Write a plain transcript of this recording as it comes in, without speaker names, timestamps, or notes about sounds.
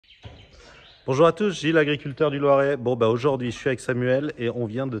Bonjour à tous, Gilles, agriculteur du Loiret. Bon, aujourd'hui, je suis avec Samuel et on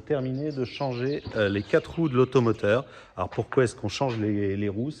vient de terminer de changer les 4 roues de l'automoteur. Alors, pourquoi est-ce qu'on change les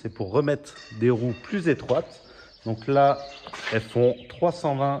roues? C'est pour remettre des roues plus étroites. Donc là, elles font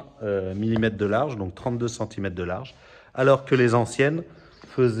 320 mm de large, donc 32 cm de large, alors que les anciennes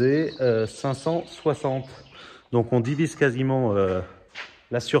faisaient 560. Donc, on divise quasiment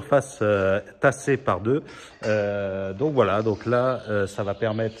la surface tassée par deux. Donc voilà, donc là, ça va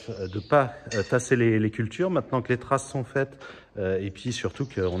permettre de ne pas tasser les cultures maintenant que les traces sont faites. Et puis surtout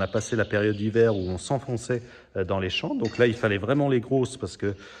qu'on a passé la période d'hiver où on s'enfonçait dans les champs. Donc là, il fallait vraiment les grosses parce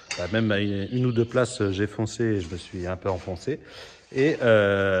que même à une ou deux places, j'ai foncé et je me suis un peu enfoncé. Et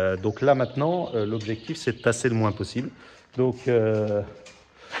donc là, maintenant, l'objectif, c'est de tasser le moins possible. Donc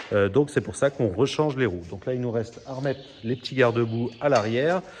c'est pour ça qu'on rechange les roues. Donc là, il nous reste à remettre les petits garde-boue à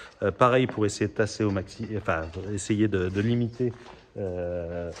l'arrière. Pareil pour essayer de tasser au maxi, enfin essayer de limiter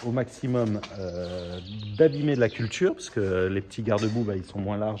au maximum d'abîmer de la culture, parce que les petits garde-boue, ils sont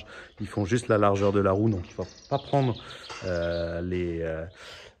moins larges, ils font juste la largeur de la roue, donc il ne faut pas prendre le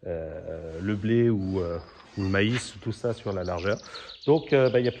blé ou le maïs, tout ça sur la largeur. Donc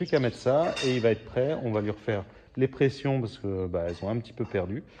il n'y a plus qu'à mettre ça et il va être prêt. On va lui refaire les pressions parce que elles ont un petit peu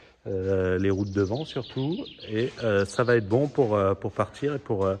perdu, les roues de devant surtout, et ça va être bon pour partir et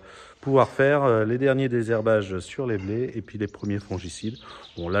pour pouvoir faire les derniers désherbages sur les blés et puis les premiers fongicides.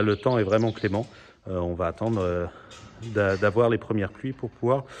 Bon, là le temps est vraiment clément, on va attendre d'avoir les premières pluies pour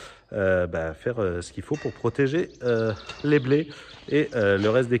pouvoir faire ce qu'il faut pour protéger les blés et le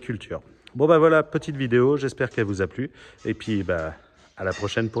reste des cultures. Bon voilà, petite vidéo, j'espère qu'elle vous a plu et puis à la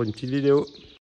prochaine pour une petite vidéo.